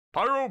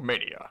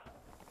Pyromania.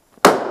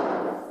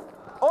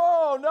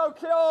 Oh, no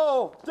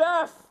kill!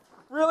 Death!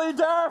 Really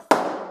death?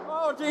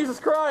 Oh, Jesus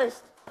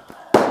Christ!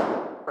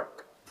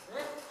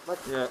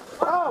 Yeah.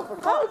 Oh,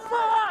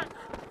 fuck!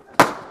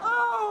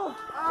 Oh,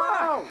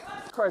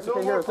 fuck! Christ, I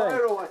can't hear a thing.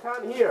 Pyro, I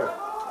can't hear.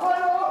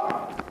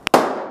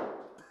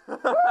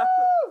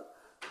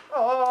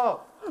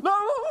 Oh, No!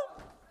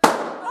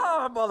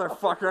 Oh,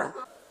 motherfucker!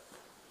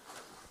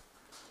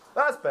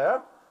 that's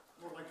better.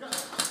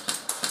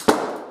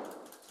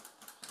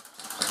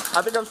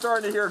 I think I'm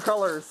starting to hear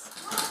colors.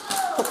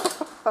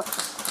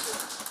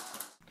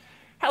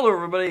 Hello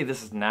everybody,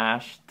 this is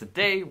Nash.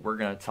 Today we're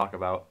going to talk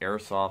about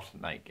Airsoft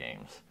Night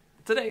Games.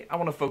 Today I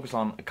want to focus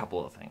on a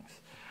couple of things.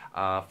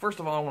 First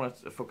of all, I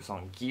want to focus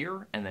on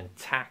gear and then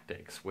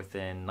tactics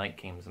within night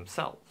games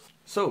themselves.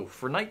 So,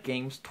 for night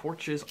games,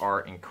 torches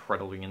are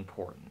incredibly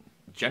important.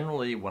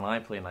 Generally, when I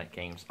play night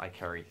games, I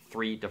carry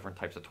 3 different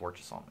types of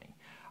torches on me.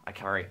 I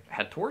carry a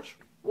head torch,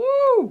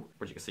 woo,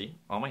 which you can see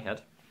on my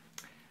head.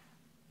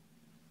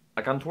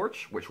 A gun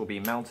torch, which will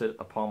be mounted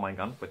upon my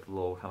gun with a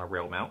little kind of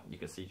rail mount, you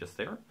can see just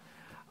there.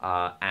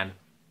 And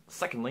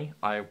thirdly,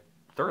 I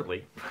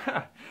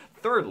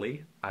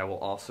will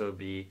also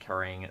be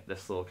carrying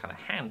this little kind of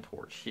hand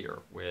torch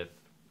here with,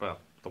 well,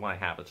 the one I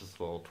have is just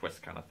a little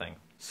twist kind of thing.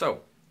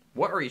 So,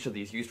 what are each of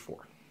these used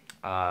for?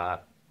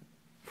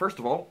 First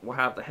of all, we'll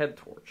have the head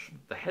torch.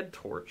 The head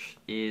torch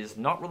is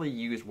not really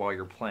used while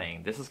you're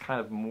playing. This is kind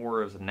of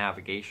more as a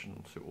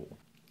navigational tool.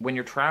 When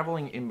you're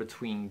traveling in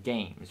between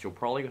games, you're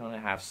probably going to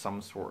have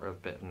some sort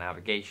of bit of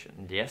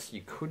navigation. Yes,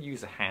 you could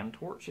use a hand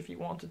torch if you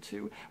wanted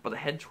to, but the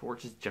head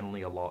torch is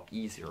generally a lot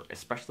easier,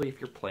 especially if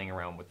you're playing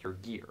around with your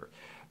gear.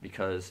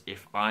 Because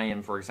if I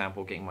am, for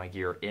example, getting my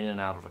gear in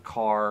and out of a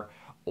car,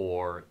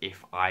 or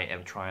if I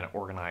am trying to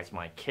organize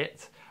my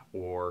kit,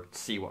 or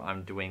see what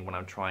I'm doing when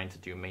I'm trying to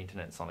do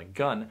maintenance on a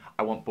gun,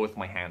 I want both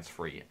my hands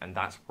free, and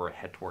that's where a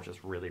head torch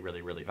is really,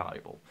 really, really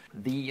valuable.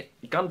 The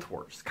gun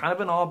torch is kind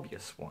of an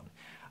obvious one.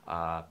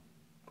 A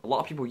lot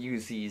of people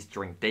use these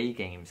during day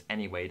games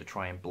anyway to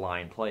try and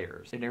blind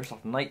players. In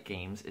Airsoft Night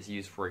Games is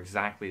used for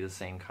exactly the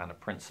same kind of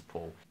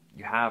principle.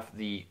 You have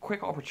the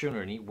quick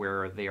opportunity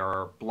where they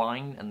are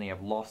blind and they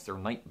have lost their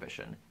night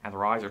vision, and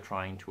their eyes are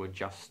trying to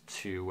adjust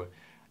to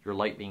your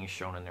light being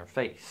shown in their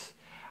face.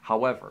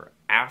 However,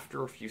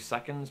 after a few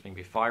seconds,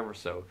 maybe 5 or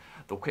so,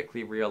 they'll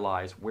quickly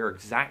realize where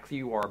exactly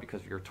you are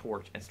because of your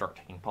torch and start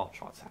taking pot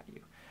shots at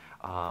you.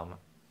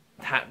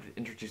 That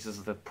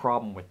introduces the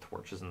problem with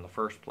torches in the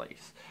first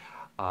place.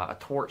 A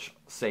torch,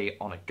 say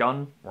on a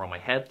gun or on my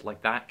head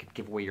like that, could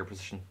give away your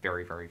position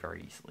very, very,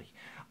 very easily.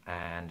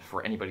 And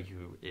for anybody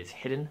who is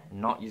hidden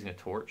and not using a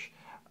torch,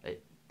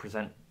 it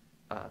presents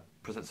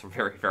a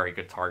very, very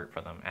good target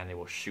for them, and they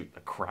will shoot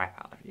the crap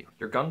out of you.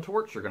 Your gun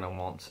torch, you're going to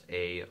want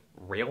a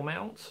rail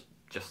mount,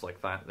 just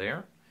like that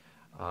there.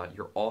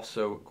 You're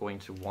also going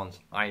to want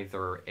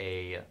either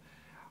a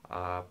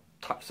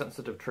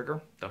touch-sensitive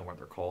trigger, don't know what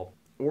they're called,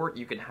 or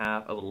you can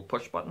have a little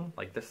push button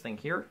like this thing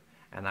here,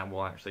 and that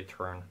will actually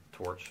turn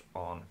torch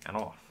on and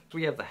off. So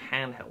we have the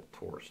handheld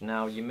torch.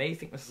 Now you may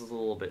think this is a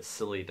little bit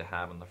silly to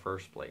have in the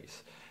first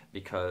place,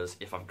 because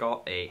if I've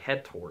got a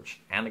head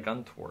torch and a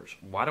gun torch,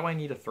 why do I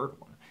need a third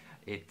one?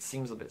 It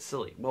seems a bit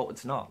silly. Well,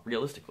 it's not,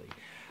 realistically.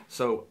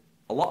 So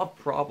a lot of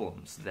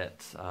problems that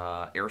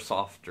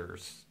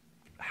airsofters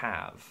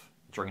have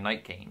during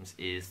night games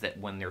is that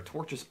when their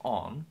torch is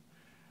on,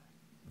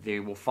 they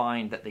will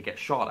find that they get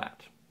shot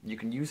at. You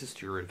can use this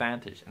to your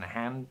advantage, and a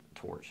hand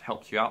torch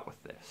helps you out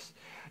with this.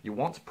 You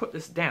want to put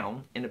this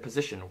down in a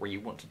position where you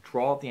want to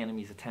draw the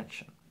enemy's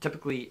attention.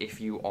 Typically,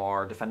 if you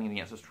are defending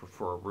against us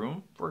for a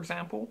room, for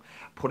example,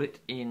 put it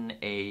in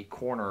a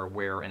corner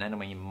where an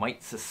enemy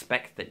might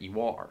suspect that you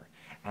are,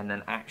 and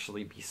then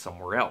actually be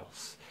somewhere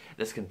else.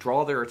 This can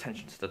draw their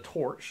attention to the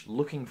torch,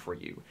 looking for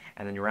you,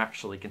 and then you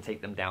actually can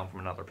take them down from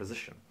another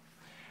position.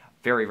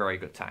 Very, very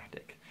good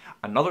tactic.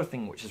 Another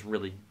thing which is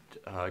really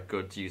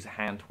good to use a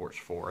hand torch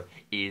for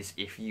is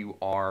if you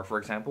are, for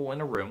example,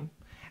 in a room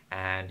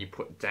and you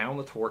put down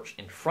the torch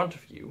in front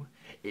of you,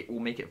 it will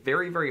make it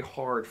very, very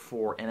hard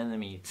for an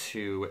enemy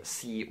to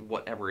see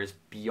whatever is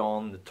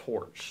beyond the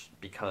torch,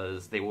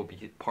 because they will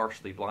be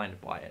partially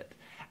blinded by it,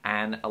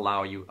 and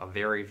allow you a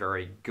very,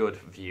 very good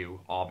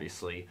view,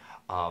 obviously,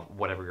 of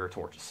whatever your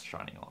torch is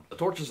shining on. The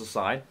torches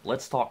aside,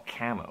 let's talk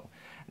camo.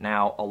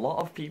 Now, a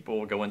lot of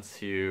people go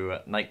into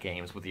night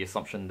games with the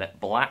assumption that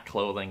black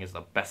clothing is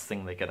the best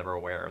thing they could ever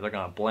wear. They're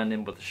going to blend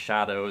in with the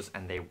shadows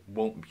and they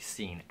won't be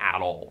seen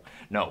at all.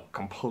 No,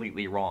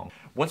 completely wrong.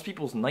 Once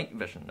people's night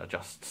vision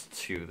adjusts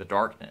to the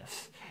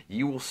darkness,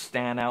 you will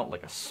stand out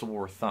like a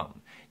sore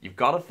thumb. You've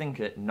got to think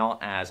it not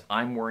as,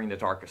 I'm wearing the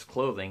darkest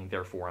clothing,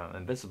 therefore I'm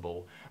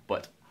invisible,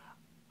 but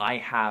I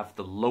have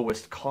the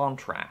lowest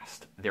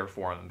contrast,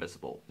 therefore I'm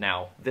invisible.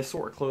 Now, this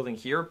sort of clothing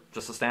here,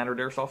 just the standard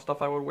airsoft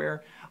stuff I will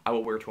wear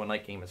to a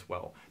night game as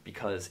well,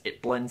 because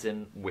it blends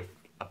in with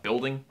a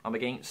building I'm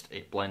against,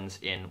 it blends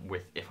in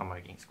with if I'm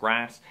against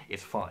grass,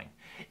 it's fine.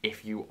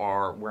 If you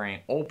are wearing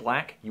all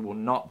black, you will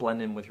not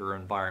blend in with your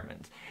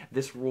environment.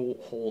 This rule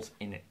holds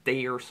in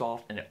day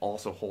airsoft, and it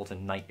also holds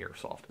in night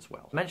airsoft as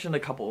well. I mentioned a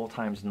couple of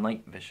times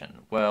night vision.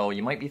 Well,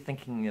 you might be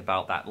thinking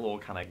about that little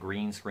kind of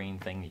green screen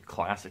thing you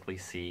classically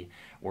see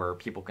where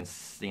people can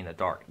see in the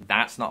dark.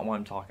 That's not what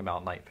I'm talking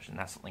about night vision.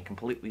 That's something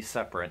completely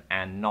separate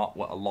and not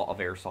what a lot of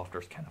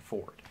airsofters can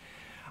afford.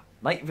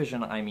 Night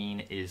vision, I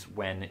mean, is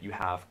when you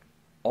have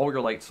all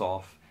your lights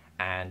off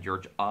and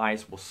your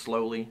eyes will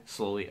slowly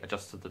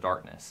adjust to the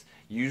darkness.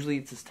 Usually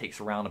this takes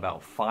around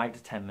about 5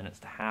 to 10 minutes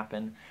to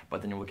happen,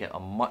 but then you will get a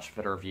much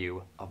better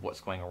view of what's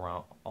going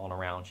on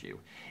around you.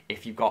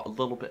 If you've got a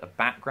little bit of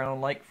background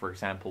light, for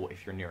example,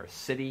 if you're near a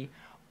city,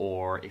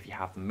 or if you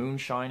have the moon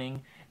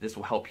shining, this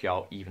will help you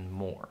out even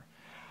more.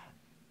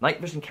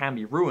 Night vision can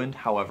be ruined,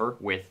 however,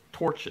 with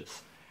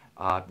torches.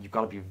 You've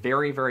got to be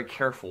very, very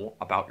careful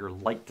about your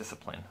light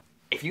discipline.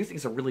 If you think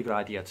it's a really good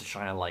idea to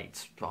shine a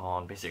light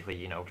on, basically,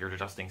 you know, if you're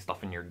adjusting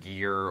stuff in your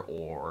gear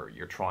or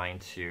you're trying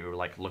to,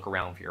 like, look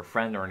around for your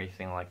friend or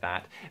anything like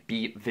that,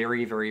 be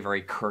very, very,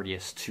 very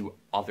courteous to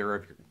other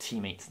of your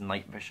teammates'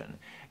 night vision.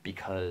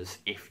 Because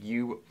if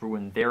you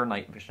ruin their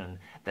night vision,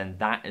 then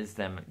that is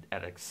them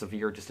at a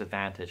severe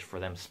disadvantage for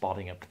them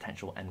spotting a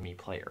potential enemy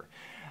player.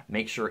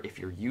 Make sure if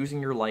you're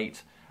using your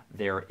light,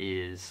 there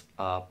is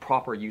a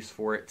proper use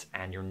for it,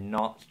 and you're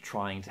not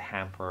trying to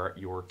hamper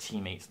your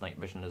teammates' night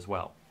vision as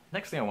well.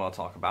 Next thing I want to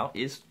talk about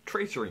is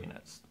tracer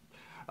units.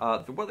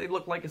 What they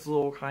look like is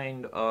little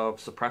kind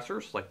of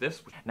suppressors like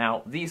this.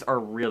 Now, these are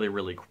really,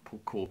 really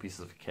cool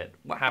pieces of kit.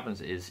 What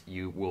happens is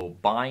you will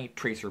buy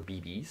tracer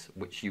BBs,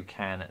 which you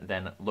can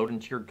then load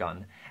into your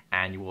gun,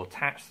 and you will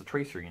attach the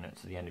tracer unit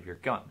to the end of your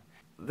gun.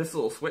 This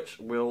little switch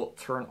will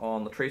turn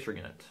on the tracer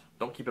unit.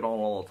 Don't keep it on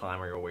all the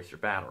time or you'll waste your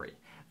battery.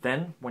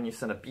 Then, when you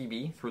send a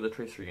BB through the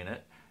tracer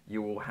unit,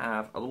 you will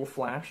have a little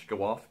flash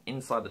go off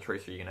inside the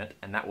tracer unit,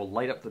 and that will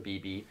light up the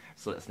BB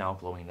so that it's now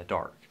glowing in the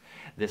dark.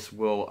 This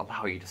will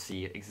allow you to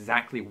see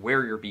exactly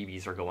where your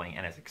BBs are going,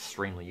 and it's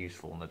extremely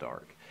useful in the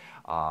dark.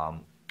 I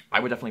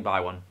would definitely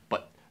buy one,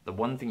 but the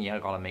one thing you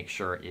gotta make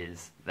sure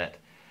is that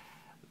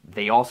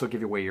they also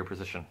give away your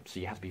position, so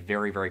you have to be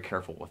very, very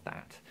careful with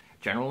that.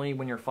 Generally,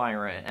 when you're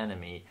firing at an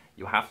enemy,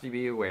 you have to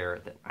be aware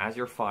that as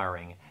you're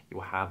firing, you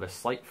will have a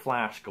slight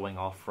flash going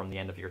off from the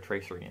end of your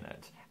tracer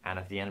unit. And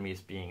if the enemy is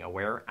being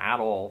aware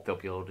at all, they'll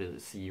be able to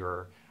see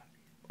your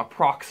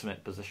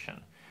approximate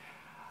position.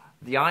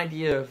 The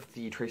idea of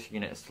the tracer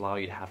unit is to allow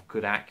you to have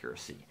good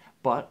accuracy.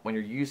 But when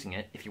you're using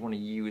it, if you want to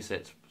use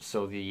it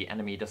so the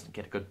enemy doesn't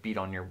get a good beat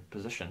on your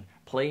position,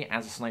 play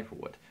as a sniper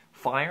would.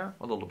 Fire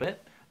a little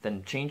bit,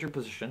 then change your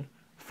position,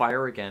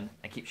 fire again,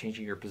 and keep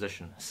changing your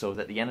position so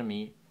that the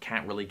enemy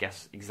can't really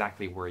guess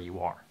exactly where you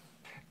are.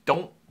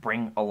 Don't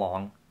bring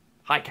along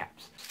high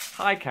caps.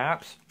 High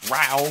caps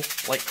row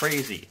like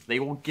crazy. They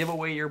will give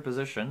away your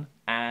position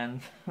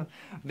and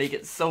make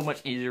it so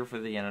much easier for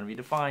the enemy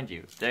to find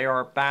you. They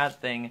are a bad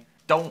thing.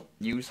 Don't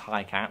use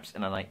high caps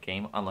in a night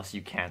game unless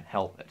you can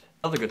help it.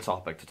 Another good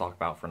topic to talk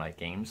about for night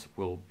games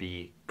will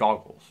be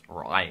goggles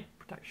or eye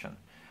protection.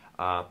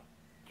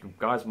 You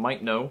guys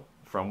might know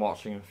from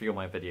watching a few of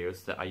my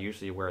videos that I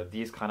usually wear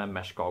these kind of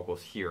mesh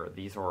goggles here.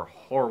 These are a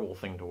horrible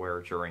thing to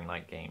wear during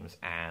night games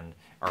and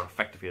are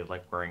effectively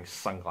like wearing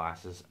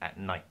sunglasses at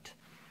night.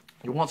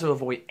 You want to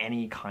avoid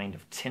any kind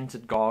of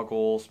tinted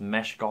goggles,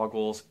 mesh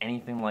goggles,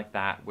 anything like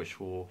that which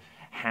will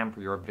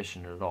hamper your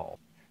vision at all.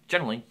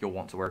 Generally, you'll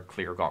want to wear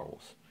clear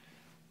goggles.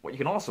 What you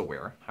can also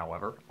wear,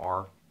 however,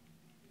 are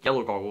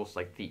yellow goggles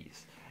like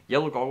these.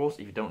 Yellow goggles,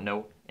 if you don't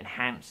know,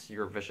 enhance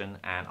your vision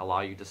and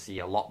allow you to see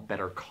a lot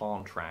better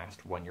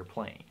contrast when you're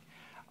playing.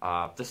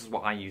 This is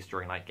what I use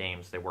during night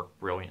games. They work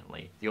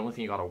brilliantly. The only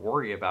thing you gotta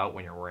worry about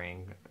when you're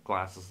wearing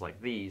glasses like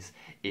these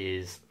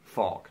is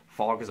fog.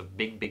 Fog is a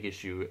big, big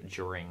issue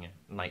during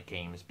night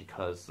games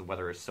because the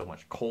weather is so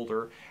much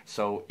colder.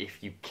 So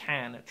if you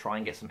can, try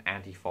and get some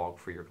anti-fog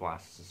for your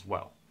glasses as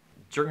well.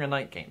 During a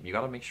night game, you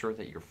gotta make sure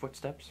that your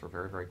footsteps are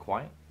very, very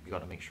quiet. You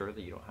gotta make sure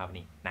that you don't have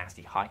any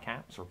nasty high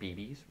caps or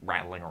BBs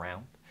rattling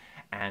around.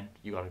 And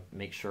you gotta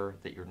make sure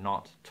that you're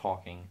not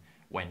talking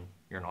when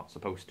you're not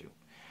supposed to.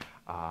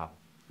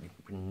 You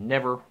can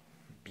never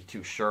be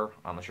too sure,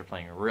 unless you're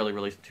playing really,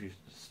 really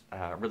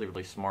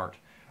smart,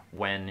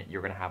 when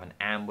you're gonna have an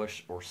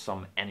ambush or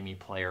some enemy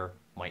player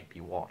might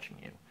be watching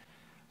you.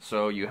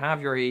 So you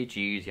have your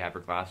AGs, you have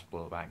your glass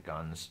blowback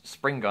guns.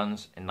 Spring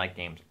guns in night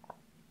games are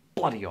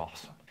bloody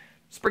awesome.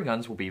 Spring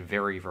guns will be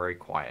very, very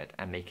quiet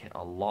and make it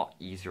a lot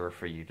easier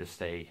for you to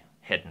stay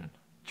hidden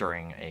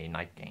during a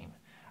night game.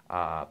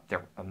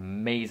 They're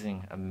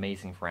amazing,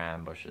 amazing for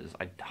ambushes.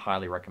 I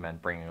highly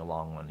recommend bringing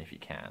along one if you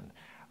can.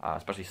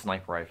 Especially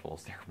sniper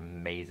rifles, they're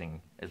amazing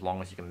as long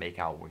as you can make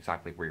out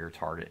exactly where your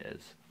target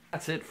is.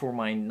 That's it for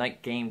my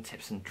night game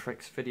tips and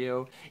tricks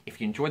video.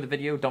 If you enjoyed the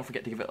video, don't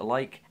forget to give it a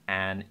like,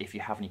 and if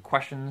you have any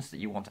questions that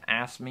you want to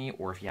ask me,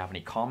 or if you have any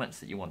comments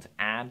that you want to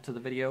add to the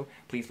video,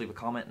 please leave a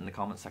comment in the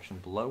comment section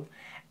below,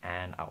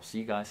 and I'll see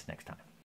you guys next time.